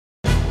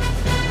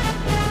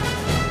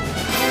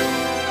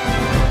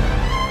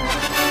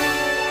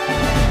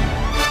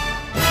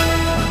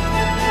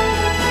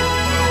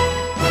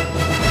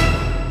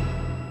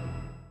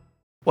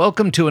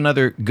Welcome to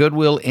another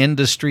Goodwill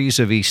Industries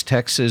of East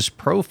Texas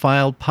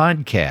Profile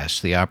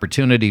podcast, the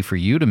opportunity for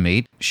you to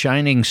meet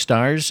shining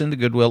stars in the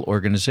Goodwill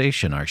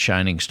organization. Our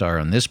shining star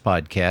on this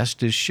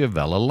podcast is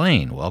Shavella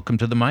Lane. Welcome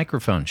to the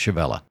microphone,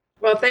 Shavella.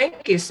 Well,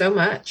 thank you so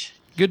much.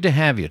 Good to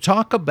have you.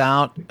 Talk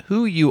about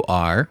who you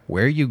are,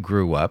 where you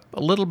grew up,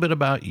 a little bit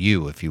about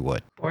you, if you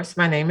would. Of course,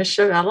 my name is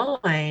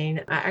Shavella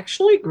Lane. I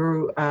actually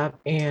grew up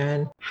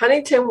in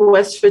Huntington,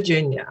 West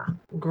Virginia.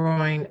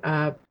 Growing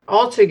up,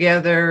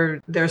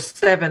 altogether, there's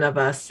 7 of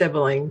us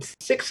siblings,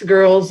 6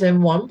 girls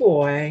and 1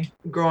 boy.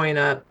 Growing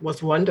up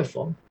was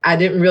wonderful. I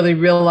didn't really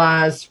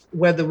realize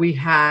whether we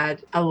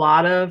had a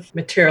lot of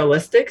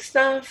materialistic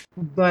stuff,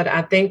 but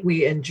I think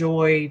we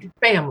enjoyed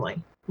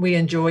family. We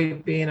enjoy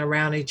being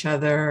around each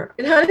other.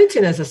 And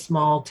Huntington is a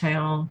small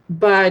town,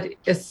 but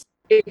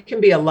it can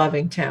be a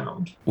loving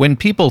town. When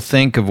people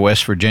think of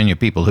West Virginia,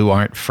 people who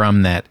aren't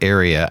from that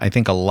area, I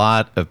think a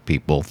lot of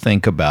people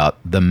think about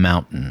the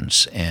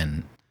mountains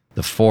and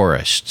the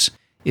forests.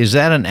 Is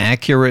that an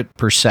accurate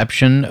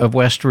perception of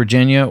West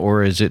Virginia,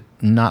 or is it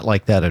not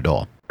like that at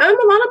all?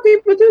 A lot of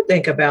people do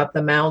think about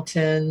the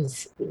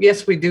mountains.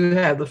 Yes, we do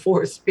have the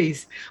forest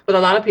piece, but a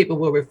lot of people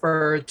will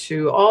refer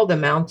to all the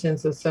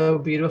mountains are so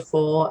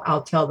beautiful.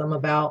 I'll tell them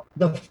about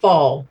the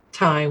fall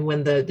time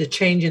when the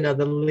changing of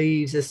the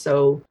leaves is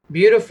so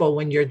beautiful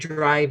when you're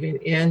driving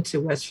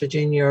into West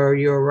Virginia or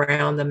you're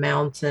around the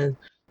mountain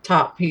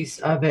top piece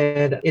of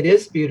it. It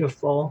is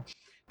beautiful.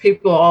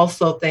 People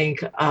also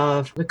think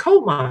of the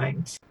coal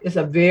mines. It's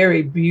a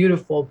very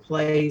beautiful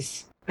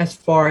place as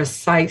far as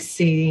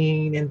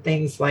sightseeing and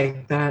things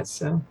like that.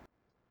 So,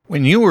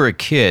 when you were a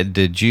kid,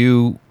 did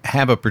you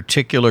have a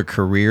particular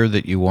career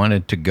that you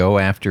wanted to go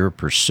after,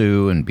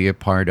 pursue, and be a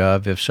part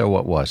of? If so,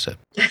 what was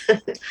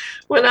it?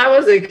 When I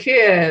was a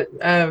kid,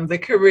 the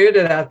career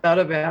that I thought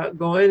about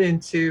going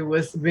into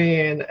was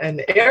being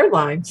an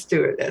airline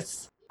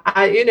stewardess.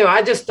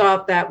 I just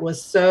thought that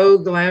was so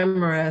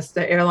glamorous.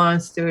 The airline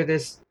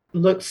stewardess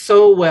looked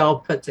so well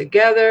put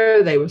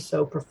together. They were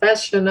so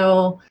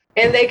professional.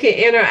 And they can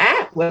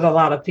interact with a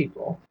lot of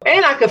people.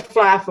 And I could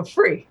fly for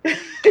free.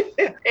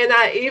 And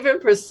I even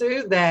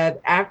pursued that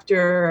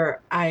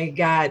after I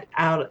got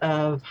out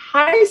of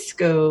high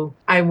school.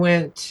 I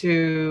went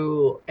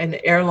to an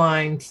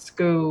airline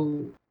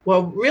school.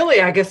 Well,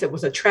 really, I guess it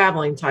was a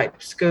traveling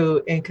type school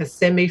in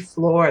Kissimmee,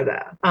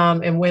 Florida,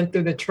 and went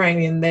through the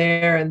training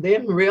there and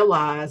then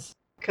realized,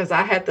 because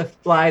I had to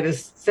fly to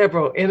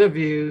several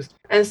interviews.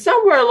 And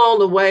somewhere along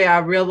the way, I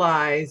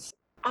realized,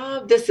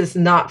 this is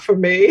not for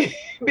me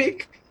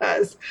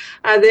because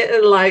I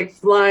didn't like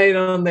flying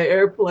on the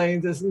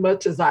airplanes as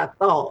much as I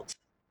thought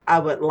I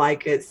would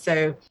like it.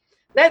 So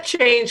that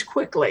changed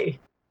quickly.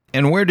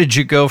 And where did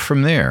you go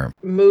from there?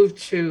 Moved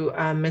to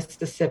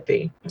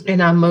Mississippi,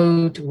 and I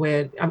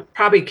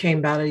probably came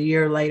about a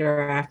year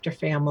later after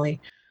family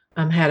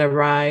had a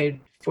ride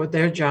for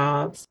their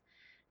jobs.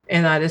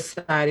 And I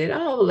decided,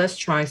 let's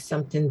try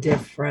something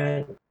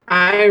different.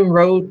 I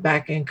enrolled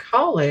back in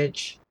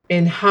college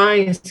in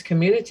Hines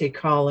Community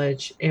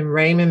College in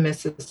Raymond,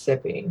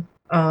 Mississippi.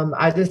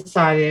 I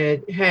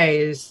decided, hey,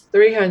 it's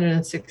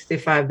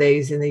 365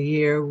 days in a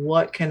year.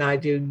 What can I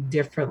do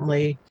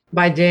differently?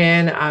 By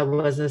then, I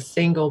was a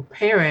single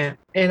parent,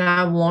 and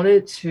I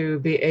wanted to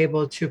be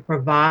able to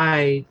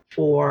provide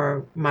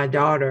for my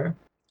daughter.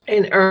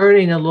 And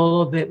earning a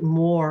little bit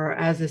more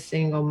as a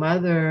single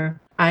mother,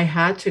 I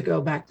had to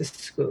go back to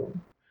school.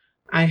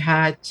 I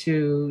had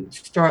to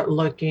start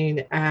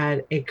looking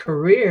at a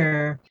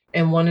career.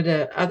 And one of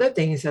the other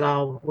things that I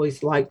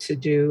always liked to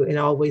do and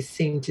always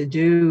seemed to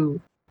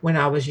do when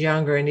I was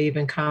younger and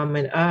even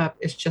coming up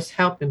is just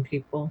helping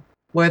people,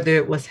 whether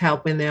it was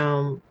helping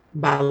them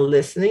by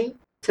listening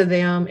to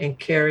them,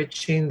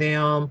 encouraging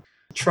them,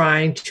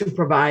 trying to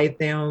provide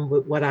them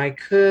with what I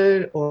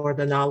could or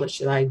the knowledge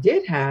that I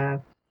did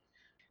have.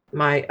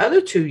 My other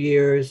 2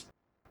 years,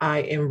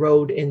 I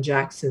enrolled in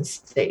Jackson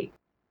State.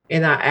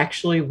 And I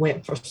actually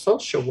went for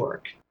social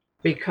work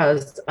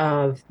because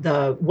of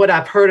what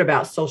I've heard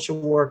about social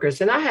workers.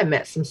 And I had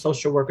met some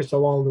social workers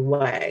along the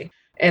way.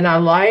 And I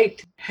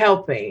liked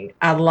helping.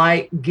 I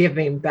liked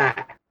giving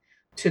back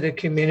to the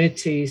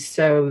community.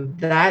 So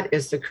that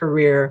is the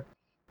career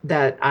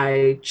that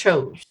I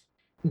chose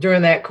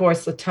during that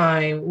course of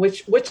time,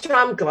 which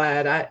I'm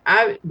glad.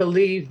 I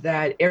believe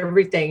that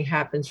everything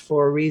happens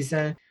for a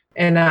reason.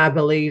 And I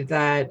believe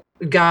that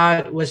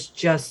God was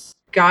just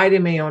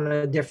guiding me on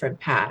a different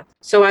path.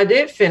 So I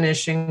did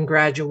finish and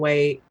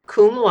graduate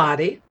cum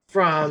laude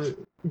from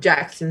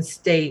Jackson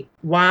State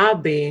while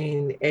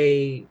being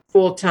a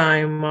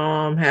full-time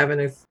mom, having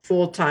a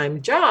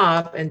full-time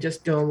job and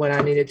just doing what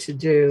I needed to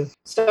do.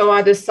 So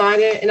I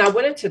decided, and I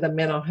went into the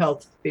mental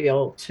health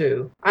field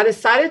too. I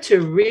decided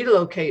to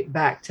relocate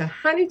back to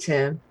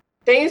Huntington.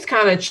 Things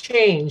kind of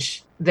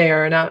changed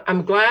there, and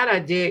I'm glad I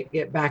did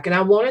get back. And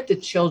I wanted the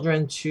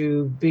children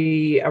to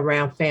be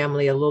around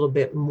family a little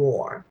bit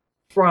more.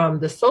 From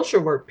the social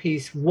work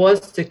piece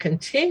was to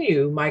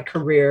continue my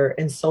career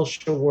in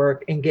social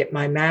work and get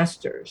my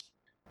master's.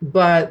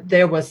 but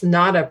there was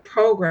not a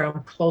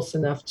program close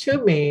enough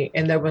to me,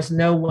 and there was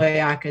no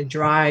way I could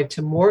drive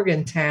to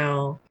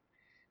Morgantown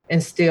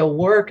and still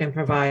work and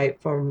provide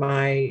for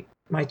my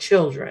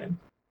children.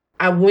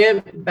 I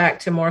went back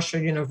to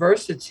Marshall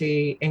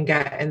University and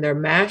got in their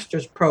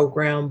master's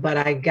program, but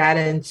I got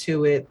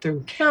into it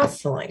through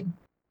counseling.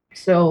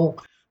 So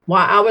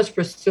while I was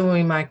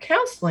pursuing my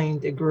counseling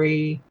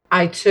degree,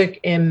 I took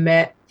and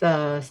met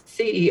the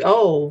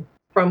CEO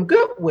from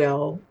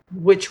Goodwill,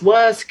 which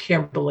was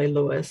Kimberly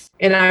Lewis.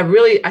 And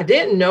I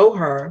didn't know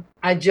her.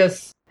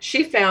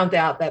 She found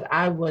out that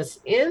I was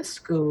in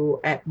school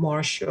at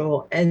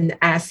Marshall and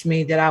asked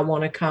me that I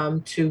want to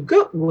come to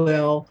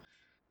Goodwill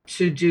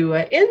to do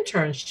an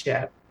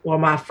internship. Well,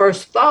 my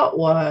first thought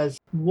was,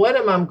 what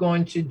am I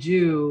going to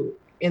do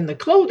in the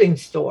clothing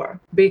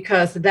store?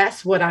 Because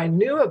that's what I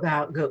knew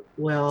about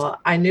Goodwill.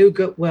 I knew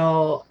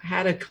Goodwill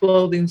had a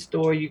clothing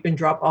store. You can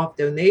drop off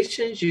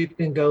donations, you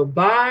can go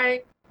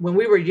buy. When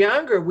we were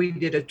younger, we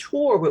did a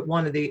tour with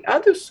one of the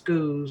other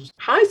schools,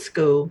 high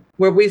school,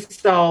 where we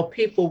saw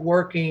people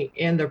working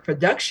in the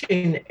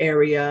production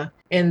area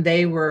and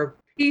they were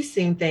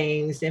piecing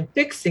things and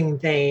fixing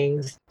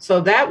things.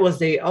 So that was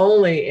the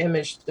only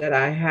image that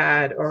I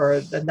had, or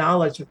the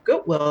knowledge of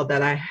Goodwill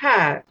that I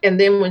had. And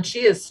then when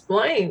she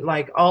explained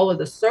like all of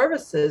the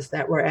services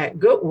that were at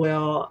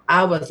Goodwill,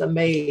 I was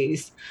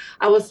amazed.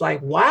 I was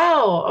like,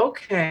 wow,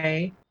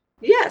 okay,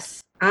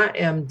 yes, I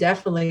am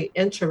definitely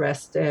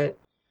interested.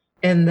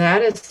 And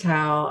that is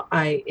how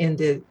I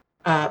ended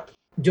up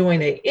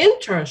doing an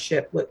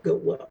internship with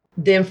Goodwill.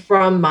 Then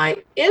from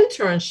my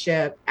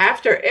internship,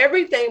 after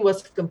everything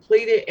was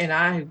completed and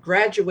I had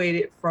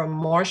graduated from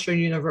Marshall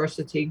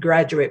University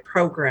graduate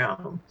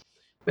program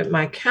with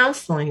my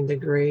counseling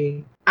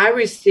degree, I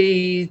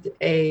received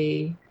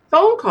a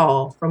phone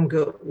call from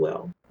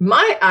Goodwill.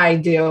 My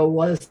idea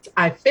was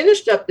I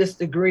finished up this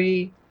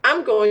degree.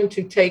 I'm going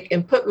to take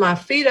and put my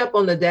feet up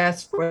on the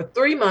desk for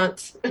 3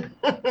 months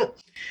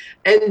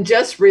and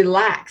just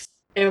relax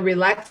and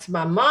relax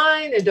my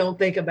mind and don't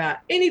think about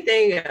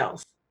anything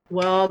else.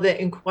 Well, that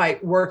didn't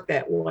quite work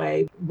that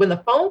way. When the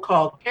phone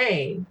call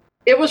came,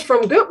 it was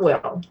from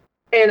Goodwill.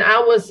 And I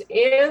was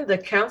in the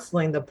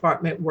counseling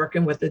department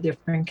working with the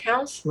different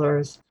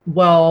counselors.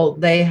 Well,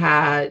 they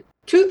had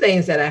two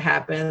things that had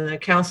happened. The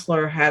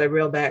counselor had a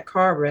real bad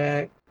car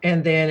wreck.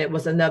 And then it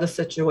was another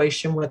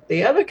situation with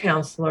the other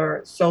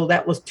counselor. So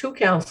that was two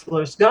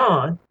counselors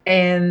gone.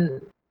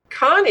 And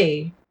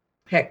Connie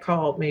had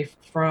called me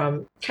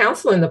from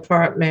counseling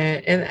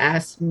department and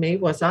asked me,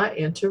 was I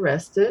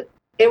interested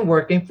in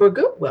working for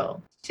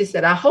Goodwill? She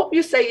said, I hope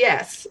you say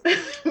yes,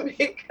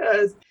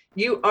 because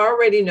you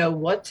already know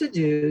what to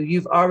do.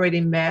 You've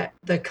already met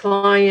the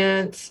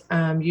clients.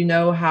 You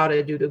know how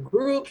to do the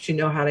groups. You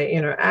know how to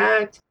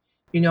interact.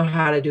 You know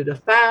how to do the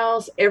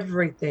files,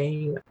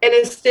 everything. And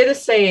instead of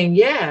saying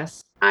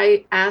yes,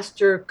 I asked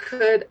her,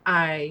 could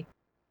I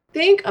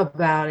think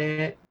about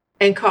it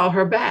and call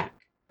her back?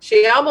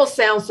 She almost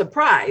sounds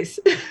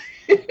surprised.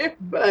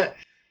 But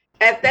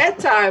at that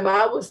time,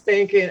 I was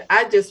thinking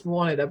I just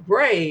wanted a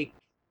break.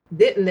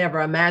 Didn't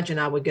ever imagine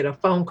I would get a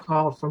phone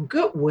call from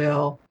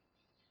Goodwill.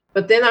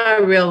 But then I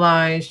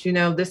realized,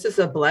 this is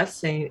a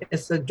blessing.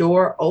 It's a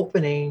door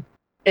opening,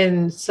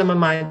 and some of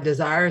my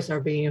desires are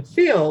being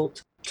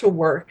filled to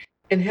work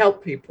and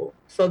help people.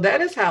 So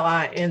that is how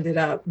I ended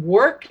up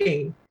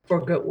working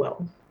for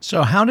Goodwill.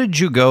 So, how did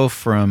you go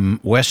from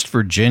West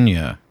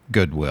Virginia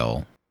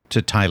Goodwill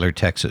to Tyler,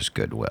 Texas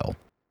Goodwill?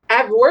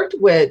 I've worked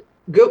with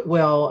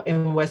Goodwill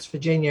in West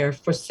Virginia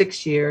for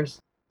 6 years.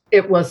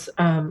 It was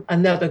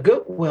another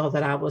Goodwill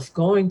that I was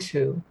going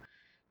to.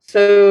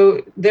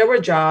 So there were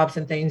jobs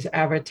and things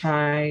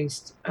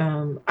advertised.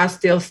 I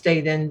still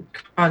stayed in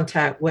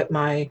contact with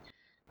my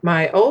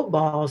old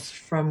boss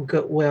from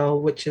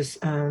Goodwill, which is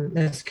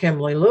Ms.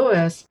 Kimberly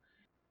Lewis.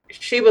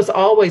 She was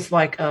always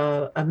like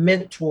a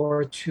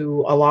mentor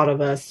to a lot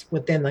of us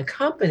within the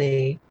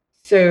company.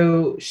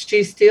 So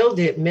she still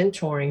did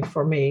mentoring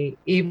for me,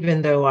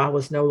 even though I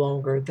was no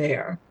longer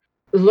there.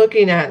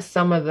 Looking at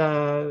some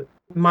of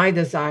my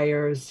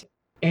desires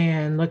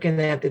and looking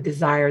at the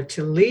desire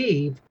to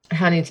leave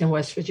Huntington,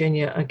 West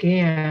Virginia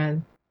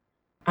again,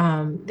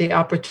 the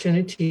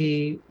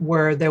opportunity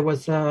where there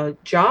was a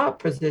job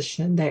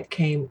position that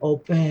came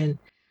open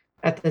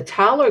at the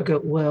Tyler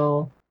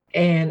Goodwill,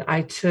 and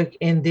I took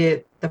and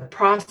did the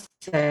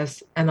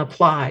process and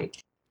applied.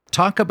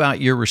 Talk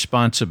about your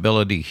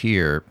responsibility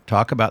here.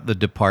 Talk about the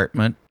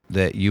department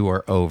that you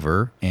are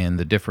over and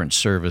the different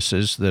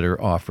services that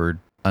are offered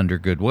under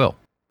Goodwill.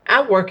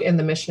 I work in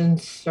the mission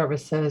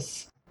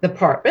services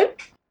department.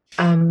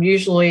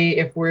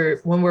 Usually,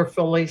 when we're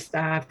fully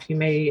staffed, I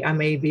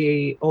may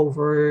be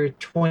over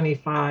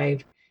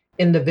 25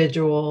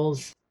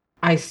 individuals.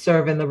 I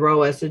serve in the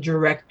role as the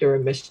director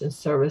of mission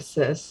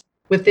services.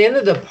 Within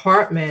the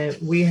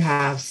department, we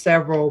have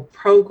several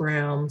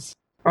programs.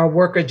 Our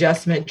work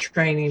adjustment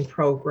training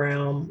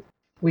program.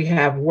 We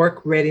have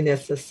work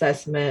readiness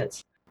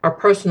assessments. our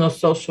personal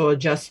social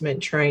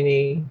adjustment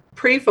training,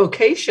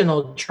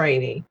 pre-vocational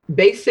training,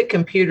 basic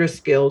computer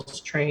skills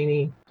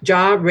training,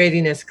 job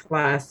readiness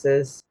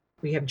classes.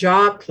 We have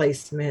job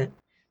placement,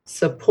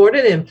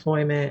 supported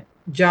employment,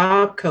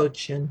 job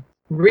coaching,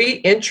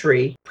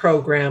 reentry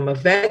program, a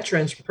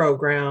veterans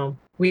program.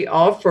 We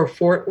offer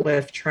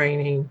forklift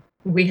training.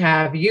 We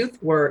have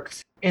Youth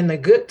Works and the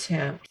Good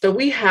Temp. So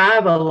we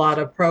have a lot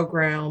of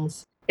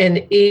programs,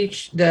 and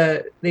each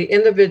the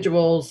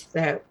individuals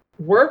that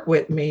work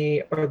with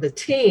me or the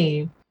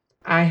team,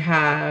 I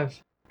have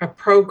a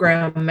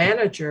program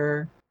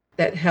manager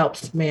that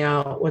helps me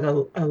out with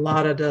a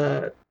lot of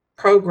the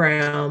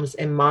programs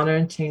and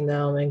monitoring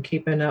them and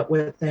keeping up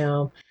with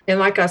them. And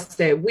like I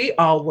said, we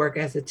all work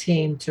as a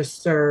team to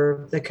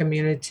serve the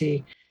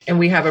community. And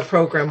we have a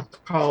program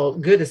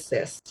called Good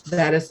Assist.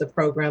 That is the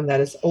program that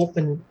is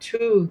open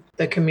to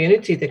the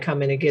community to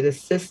come in and get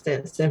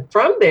assistance. And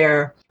from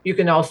there, you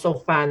can also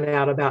find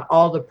out about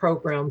all the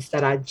programs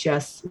that I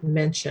just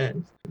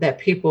mentioned that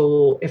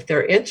people, if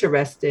they're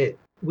interested,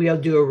 we'll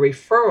do a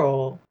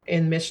referral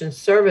in mission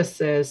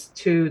services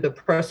to the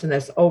person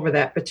that's over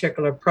that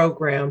particular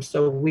program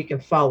so we can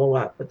follow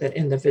up with that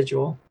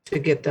individual to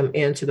get them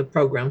into the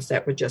programs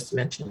that were just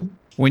mentioned.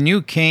 When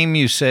you came,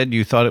 you said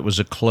you thought it was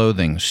a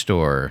clothing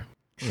store,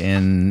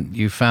 and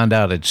you found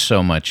out it's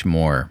so much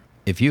more.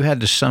 If you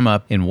had to sum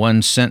up in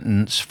one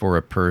sentence for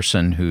a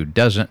person who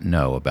doesn't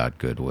know about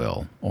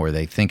Goodwill, or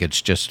they think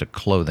it's just a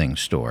clothing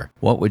store,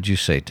 what would you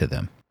say to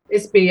them?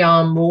 It's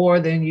beyond more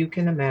than you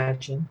can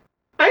imagine.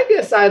 I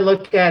guess I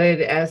look at it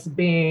as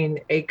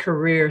being a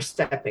career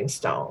stepping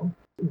stone,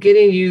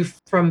 getting you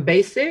from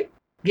basic,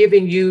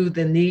 giving you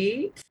the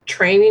needs,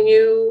 training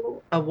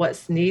you of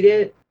what's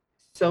needed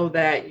so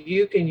that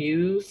you can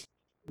use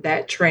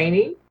that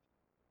training,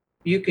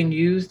 you can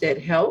use that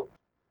help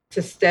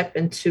to step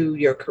into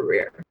your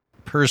career.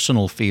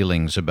 Personal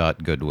feelings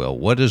about Goodwill.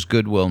 What does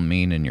Goodwill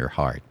mean in your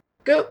heart?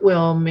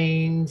 Goodwill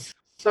means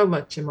so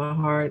much in my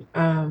heart.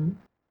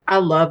 I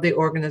love the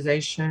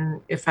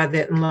organization. If I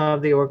didn't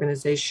love the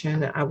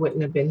organization, I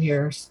wouldn't have been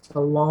here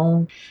so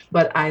long.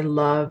 But I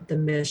love the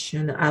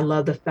mission. I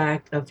love the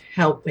fact of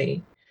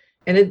helping.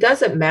 And it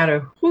doesn't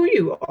matter who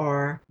you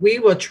are, we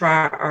will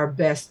try our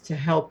best to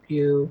help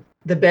you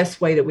the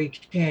best way that we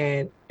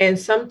can. And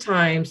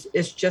sometimes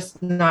it's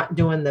just not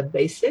doing the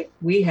basic.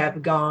 We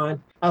have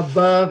gone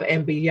above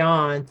and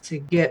beyond to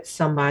get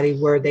somebody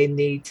where they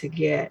need to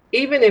get.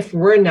 Even if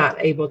we're not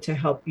able to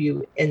help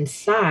you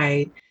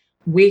inside,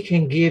 we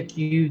can give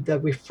you the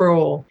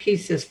referral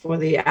pieces for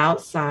the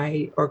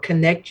outside or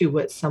connect you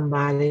with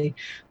somebody.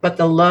 But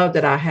the love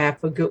that I have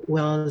for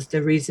Goodwill is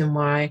the reason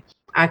why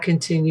I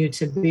continue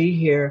to be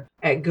here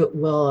at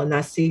Goodwill. And I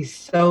see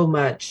so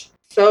much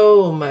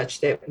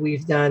that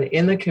we've done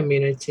in the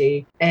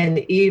community, and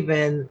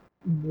even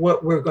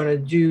what we're going to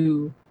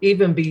do,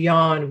 even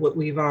beyond what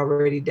we've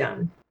already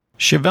done.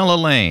 Chevella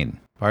Lane,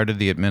 part of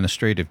the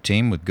administrative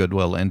team with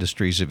Goodwill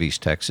Industries of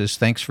East Texas.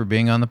 Thanks for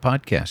being on the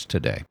podcast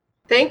today.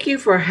 Thank you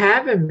for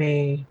having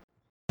me.